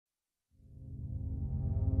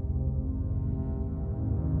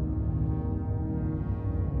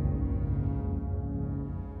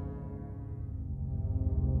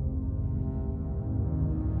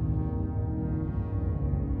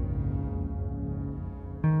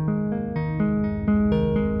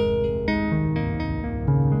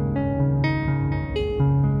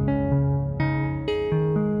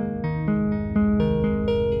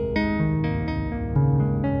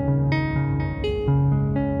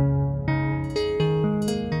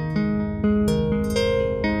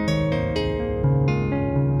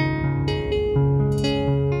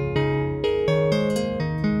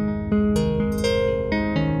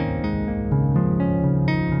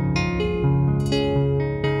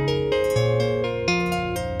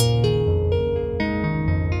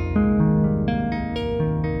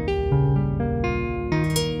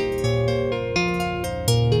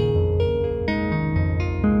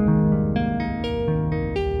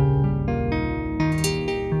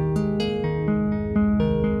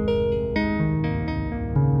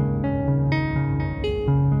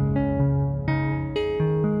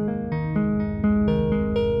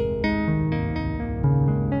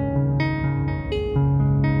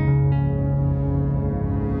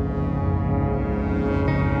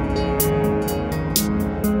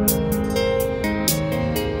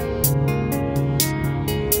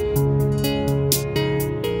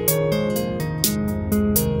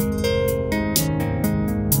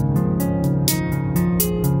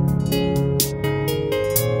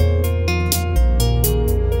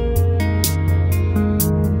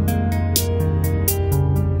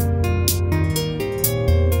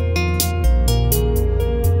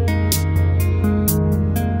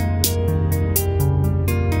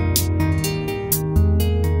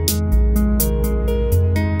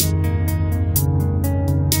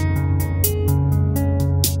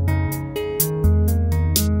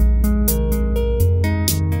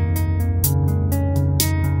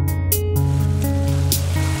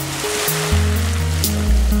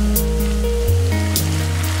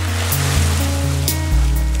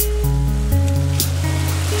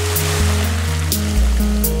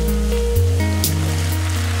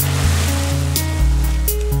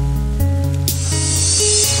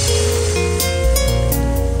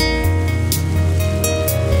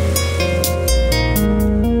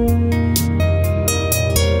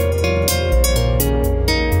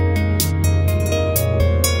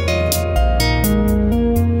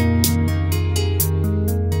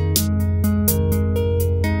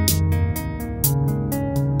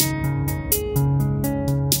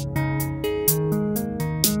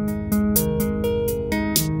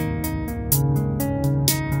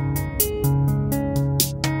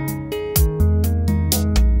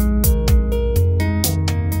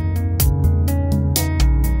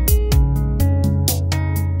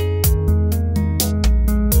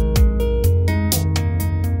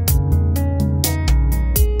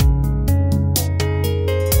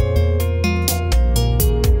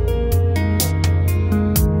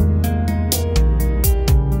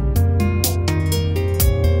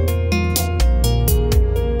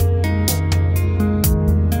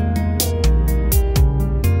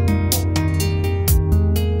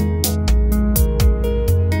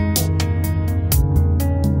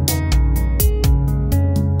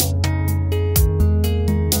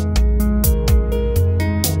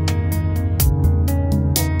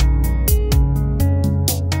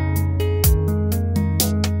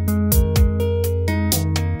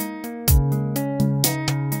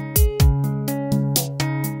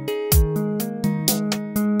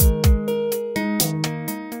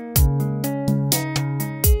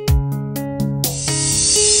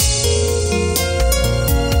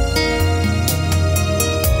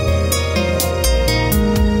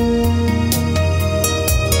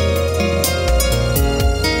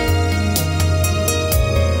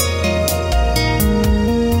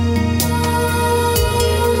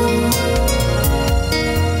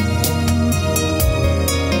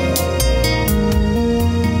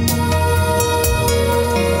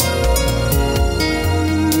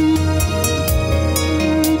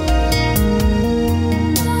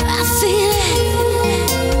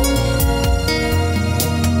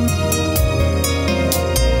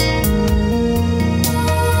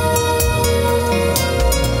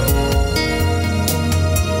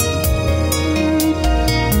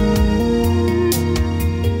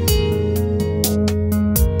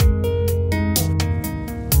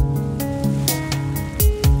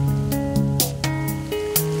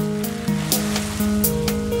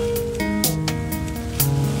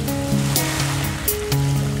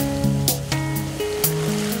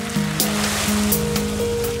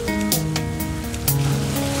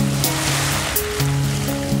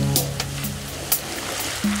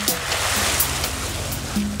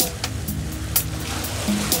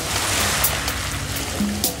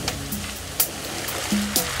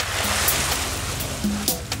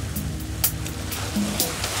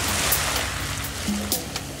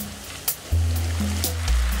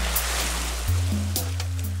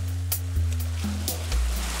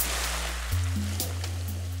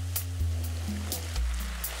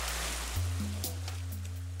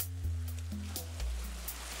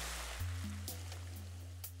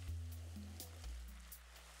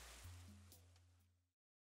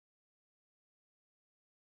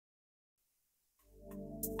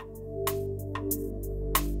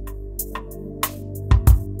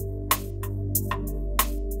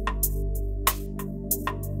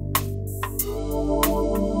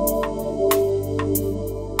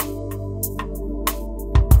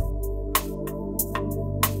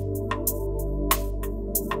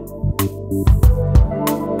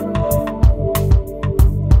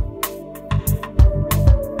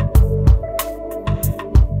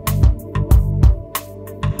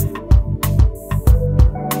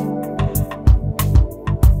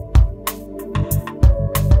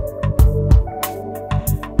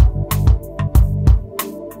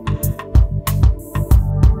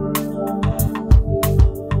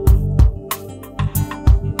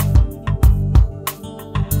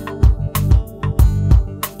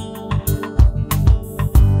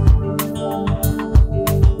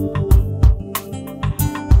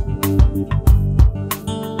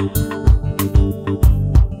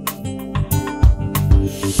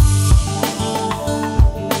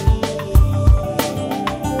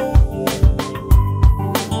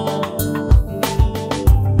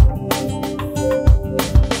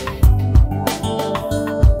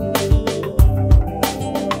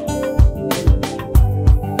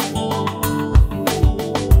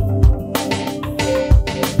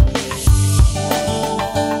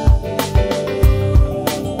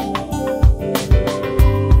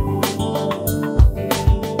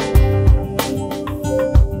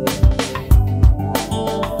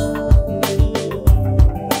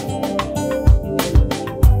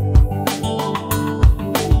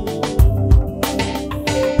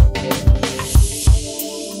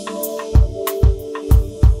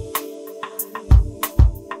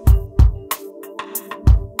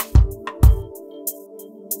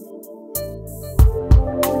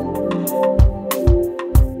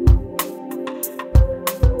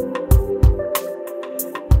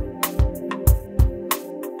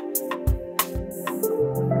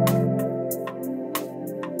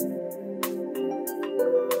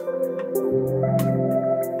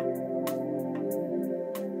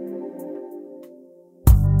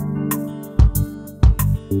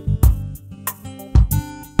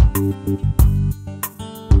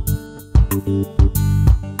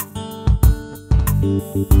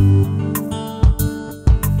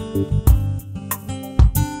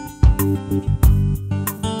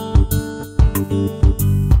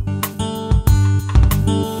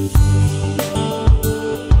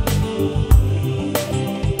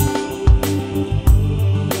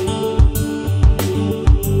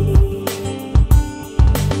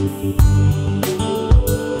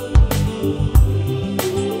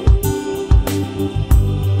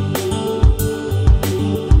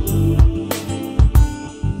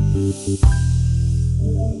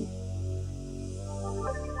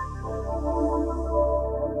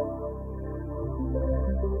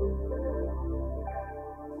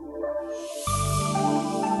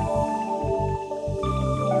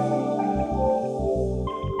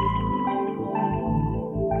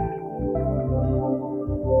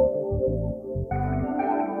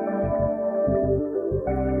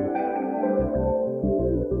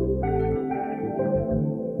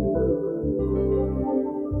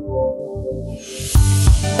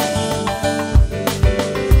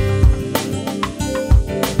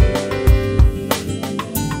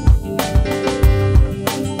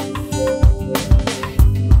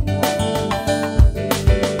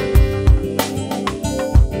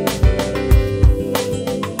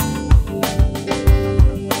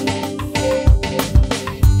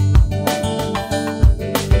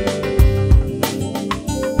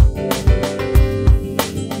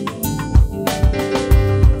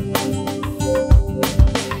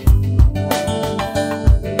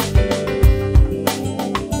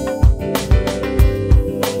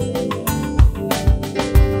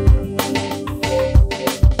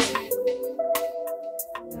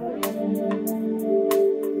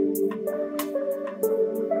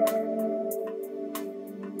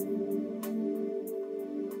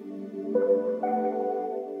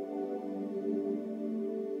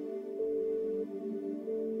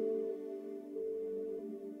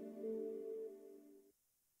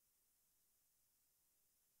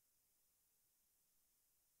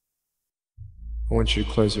I want you to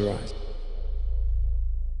close your eyes.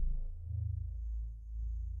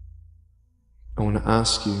 I want to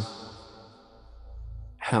ask you,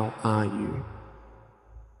 how are you?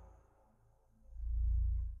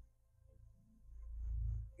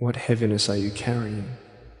 What heaviness are you carrying?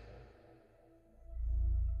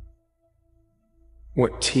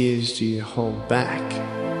 What tears do you hold back?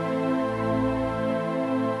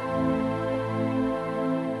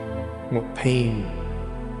 What pain,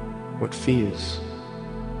 what fears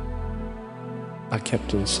are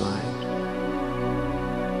kept inside?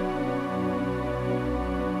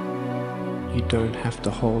 You don't have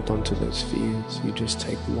to hold on to those fears, you just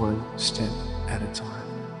take one step at a time.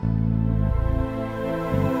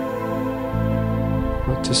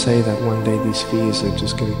 Not to say that one day these fears are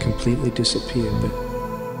just going to completely disappear, but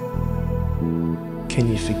can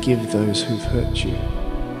you forgive those who've hurt you?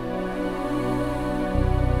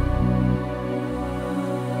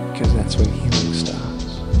 Because that's when healing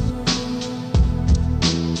starts.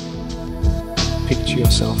 Picture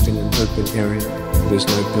yourself in an open area. There's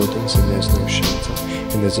no buildings and there's no shelter,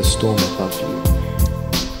 and there's a storm above you.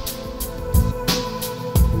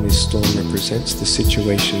 And this storm represents the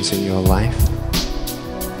situations in your life.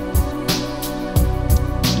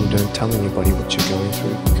 You don't tell anybody what you're going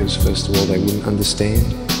through, because first of all, they wouldn't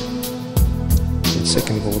understand, and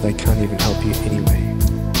second of all, they can't even help you anyway.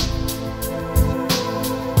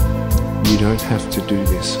 You don't have to do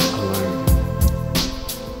this alone.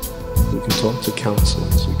 You can talk to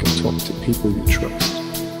counselors, you can talk to people you trust,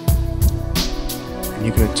 and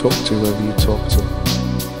you're going to talk to whoever you talk to.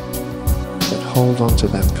 But hold on to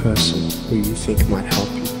that person who you think might help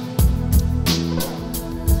you.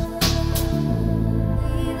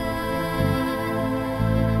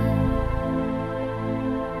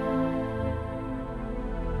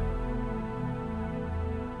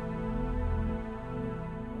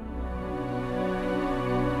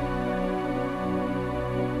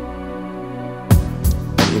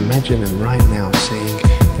 Imagine them right now saying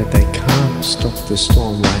that they can't stop the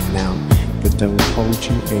storm right now, but they will hold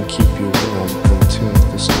you and keep you warm until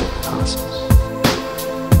the storm passes.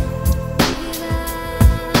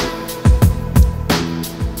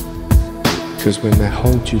 Because when they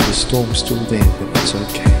hold you, the storm's still there, but it's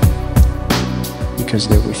okay, because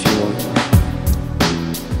they're with you all.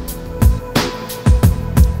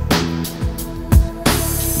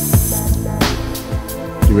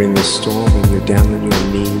 You're in the storm and you're down on your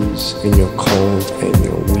knees and you're cold and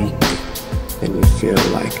you're weak and you feel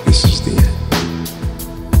like this is the end.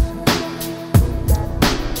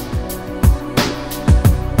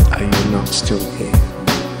 Are you not still here?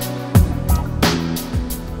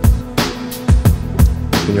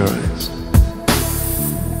 Open your eyes.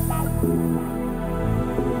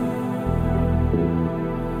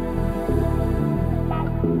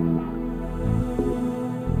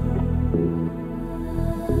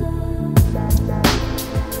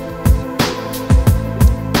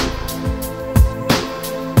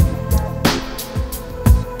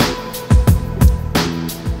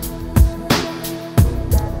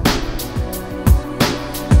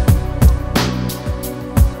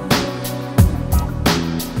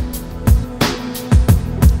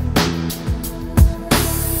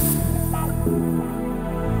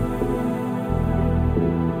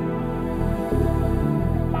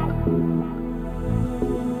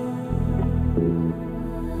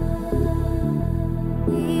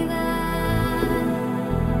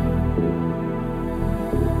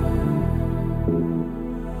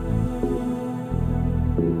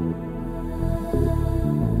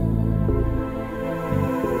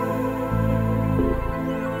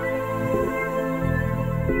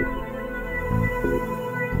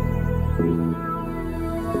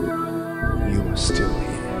 You are still here.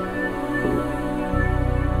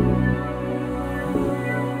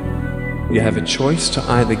 You have a choice to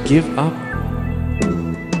either give up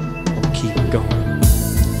or keep going.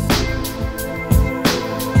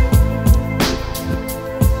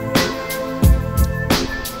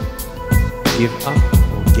 Give up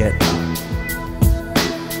or get up.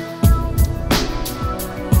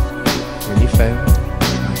 When you fail,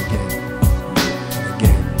 try again and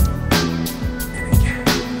again and again.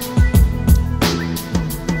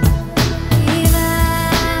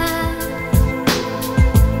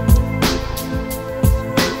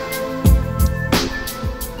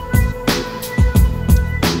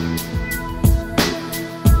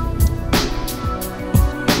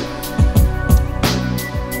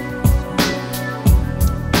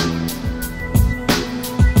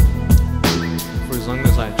 As long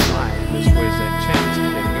as I try, there's always that chance of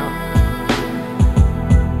getting up.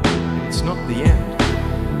 And it's not the end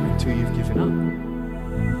until you've given up.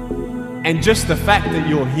 And just the fact that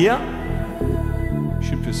you're here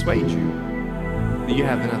should persuade you that you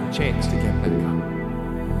have another chance to get back up.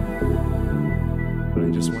 But I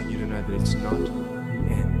just want you to know that it's not the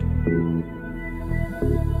end.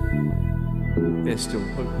 There's still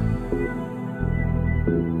hope.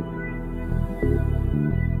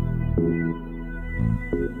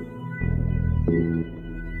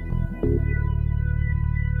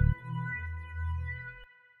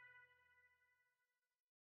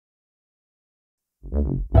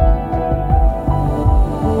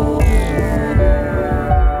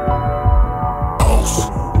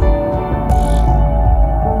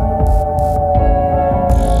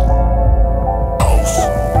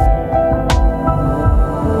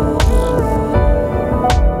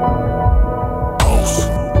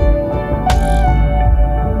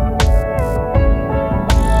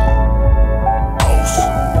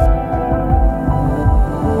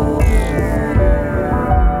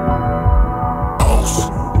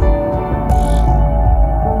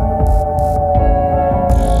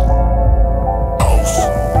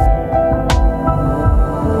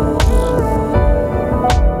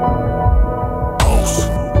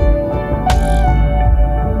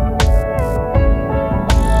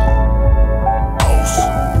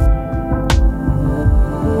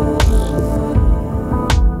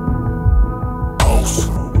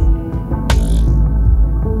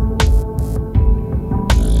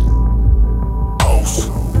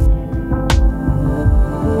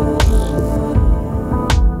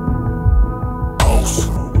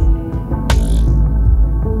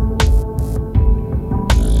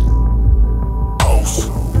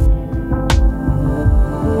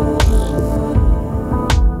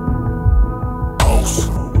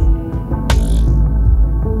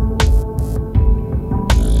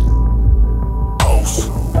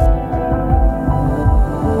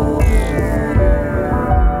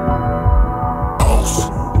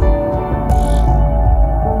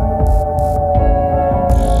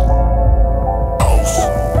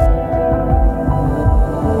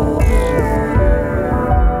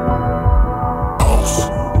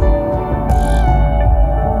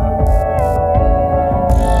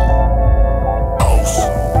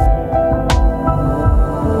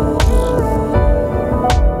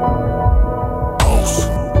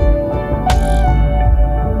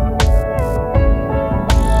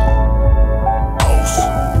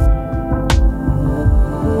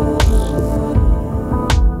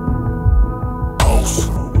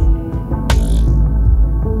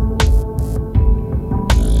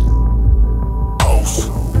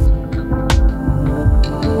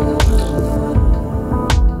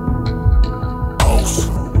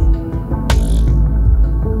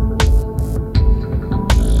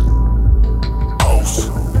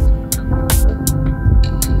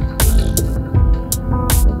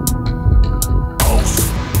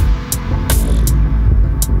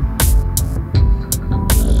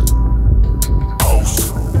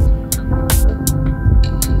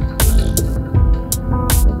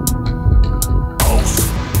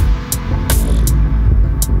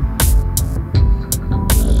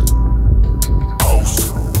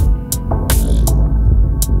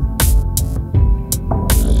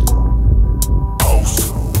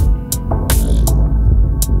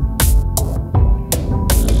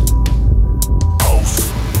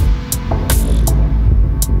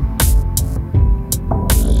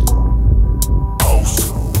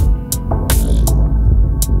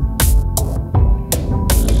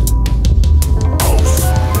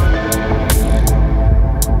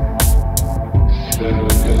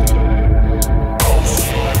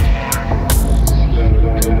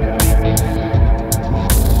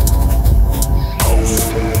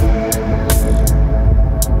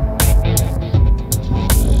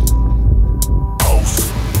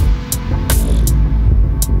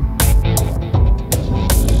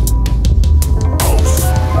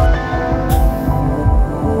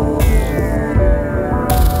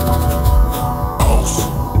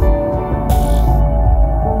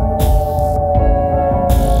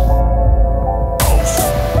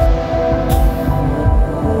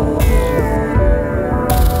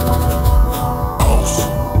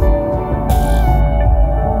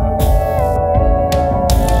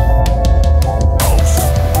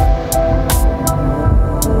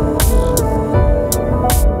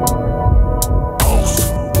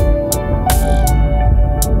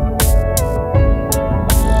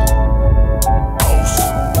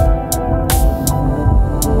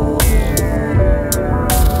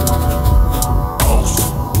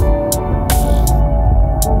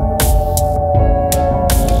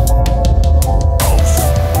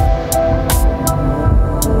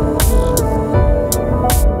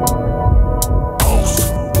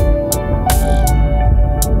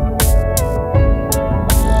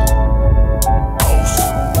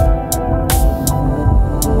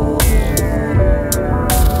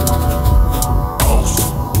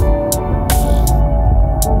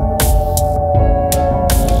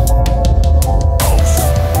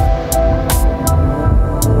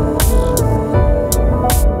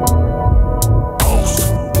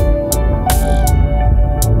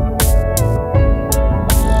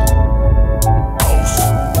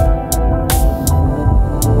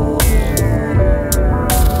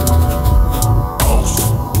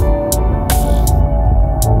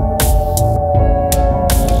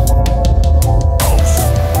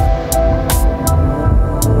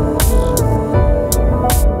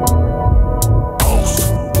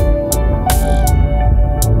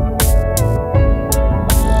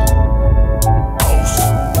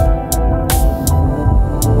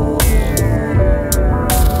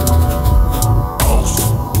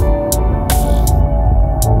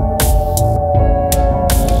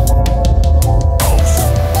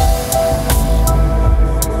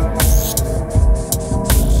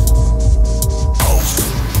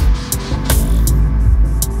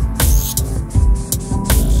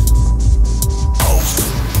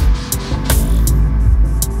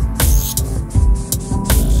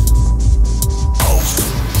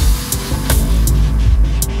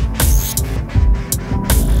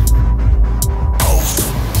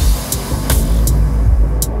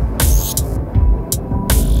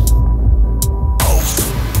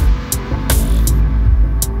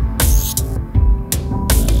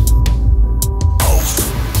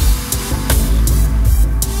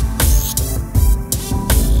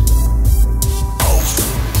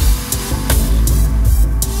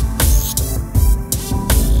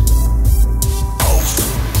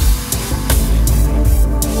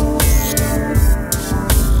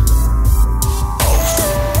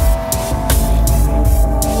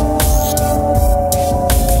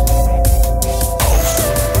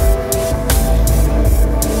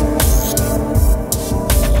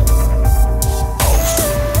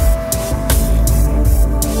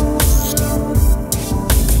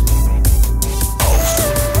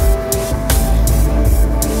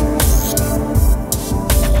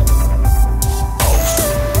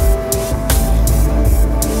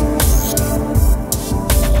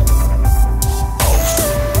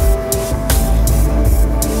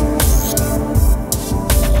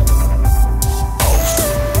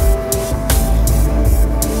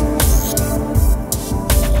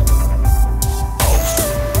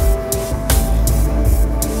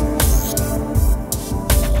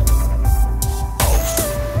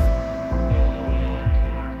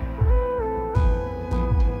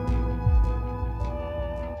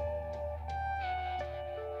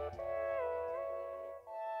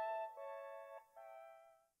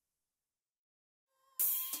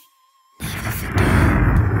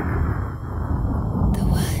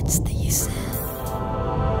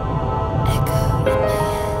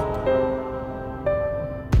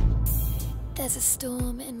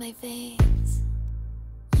 storm in my veins.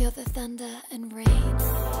 You're the thunder and rain.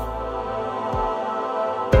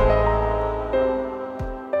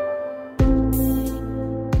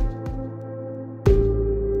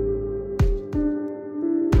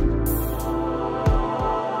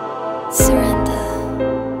 Surrender.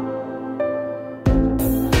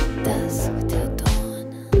 Dusk till dawn.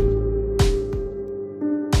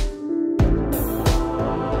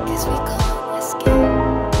 'Cause we can't escape.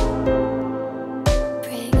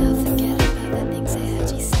 Praying I'll forget about the things I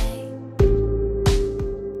heard you say.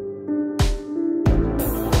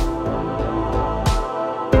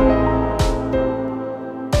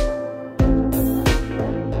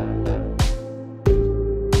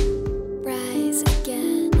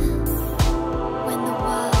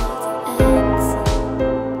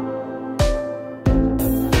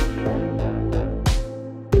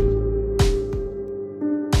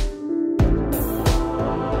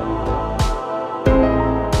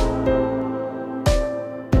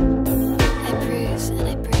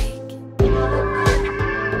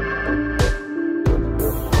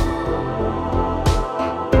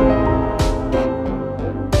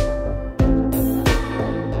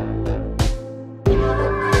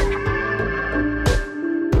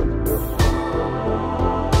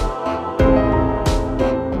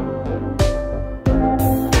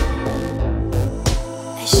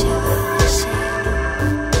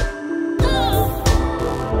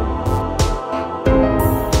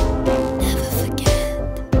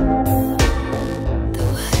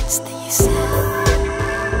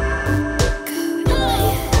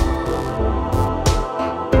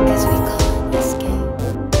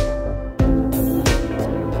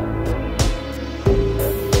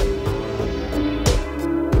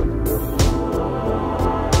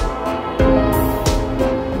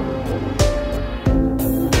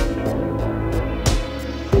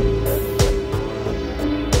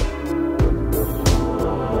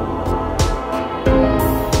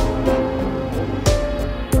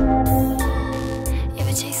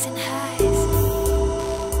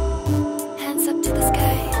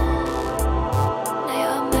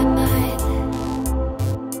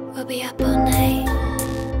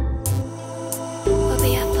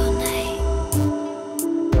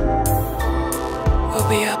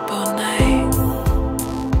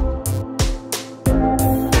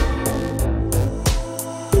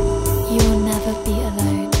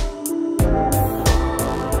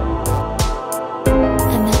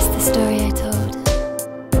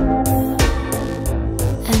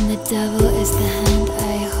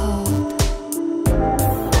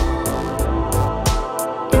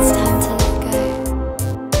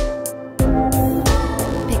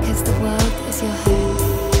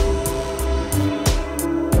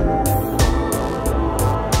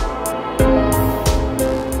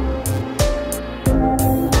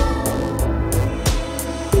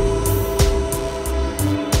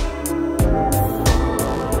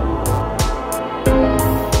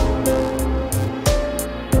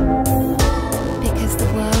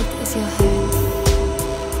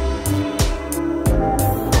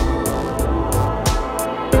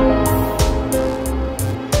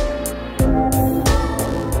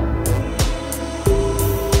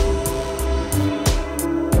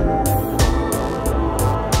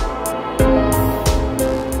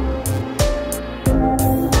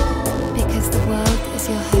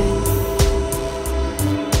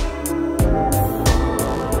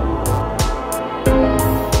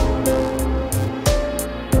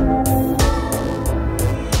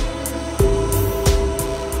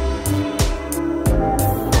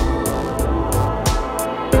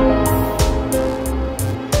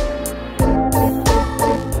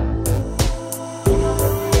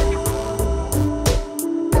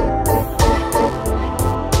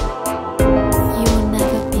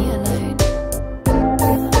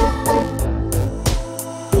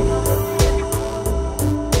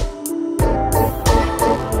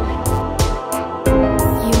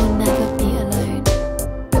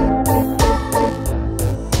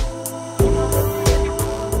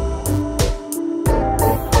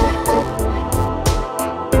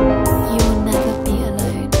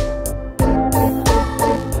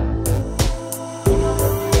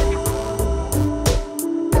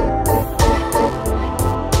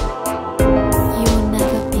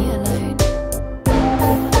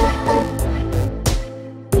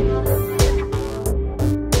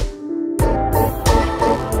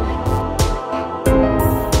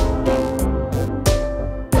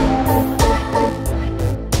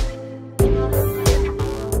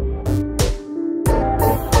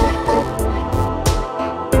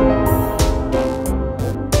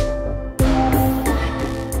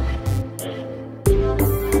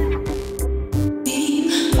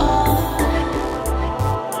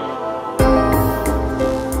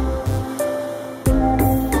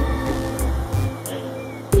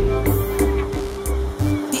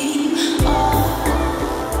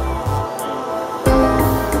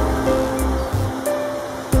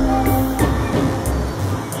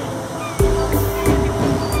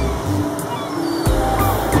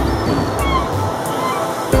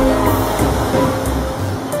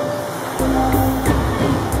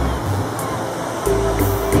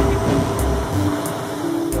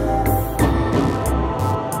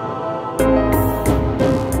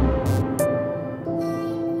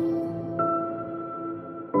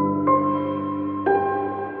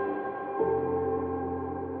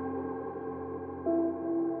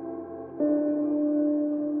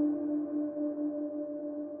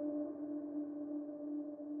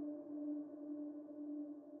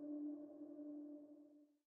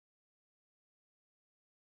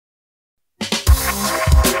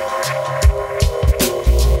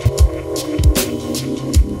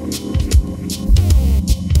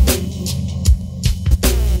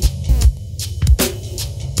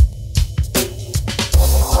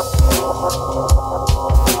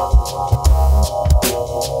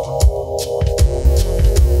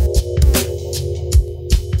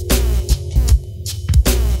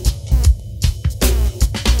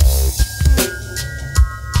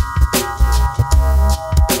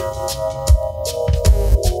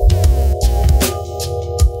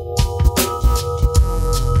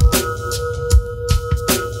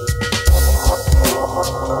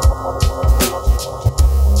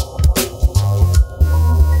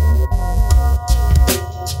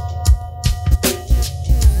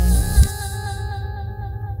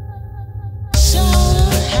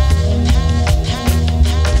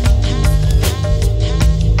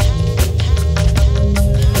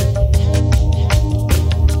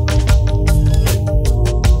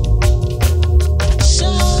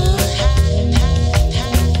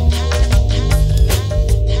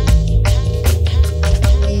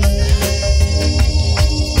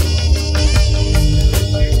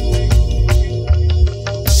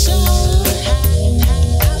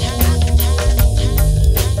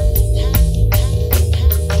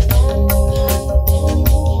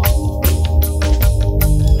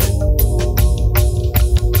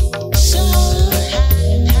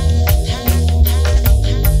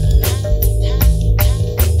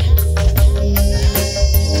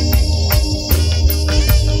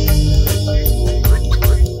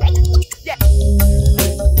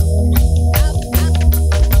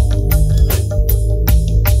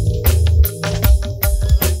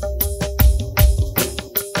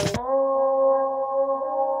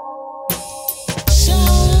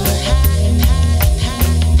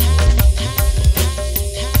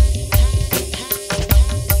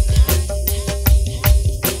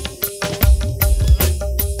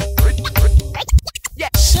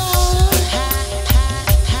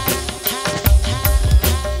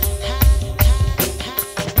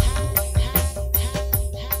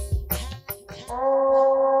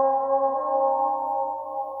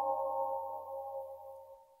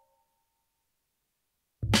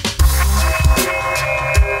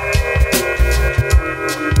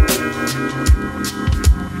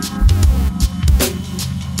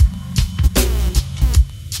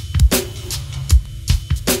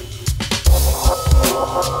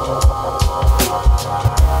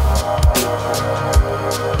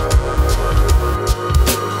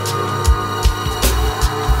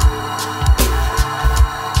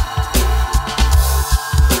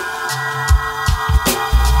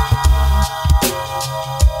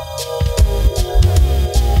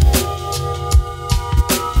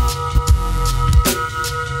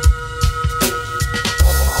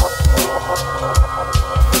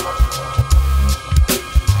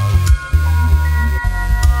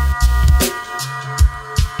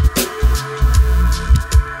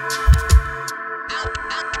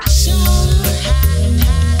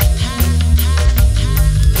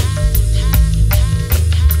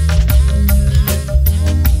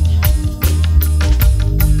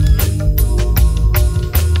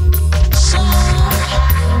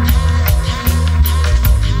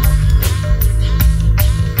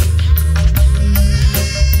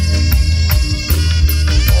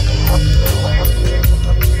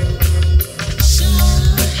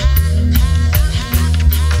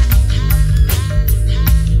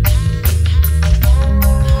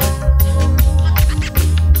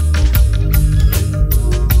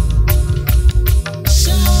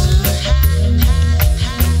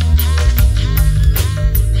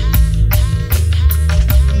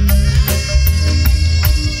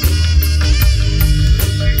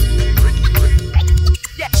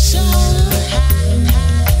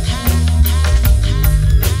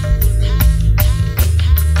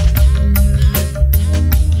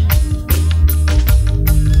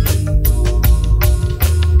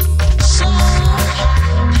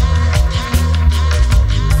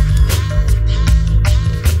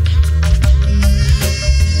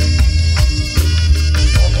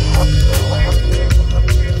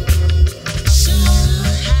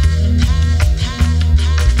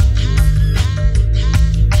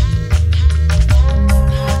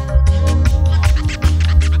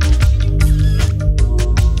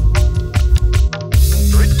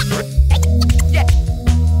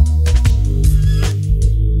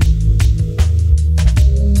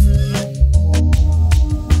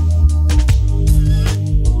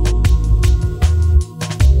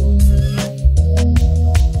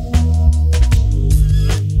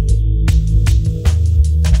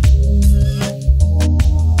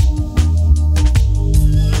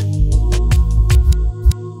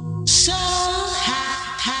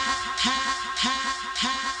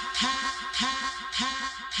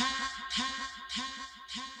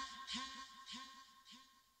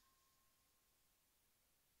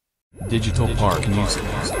 Digital Park Music.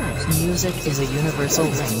 Music is a universal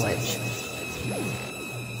language.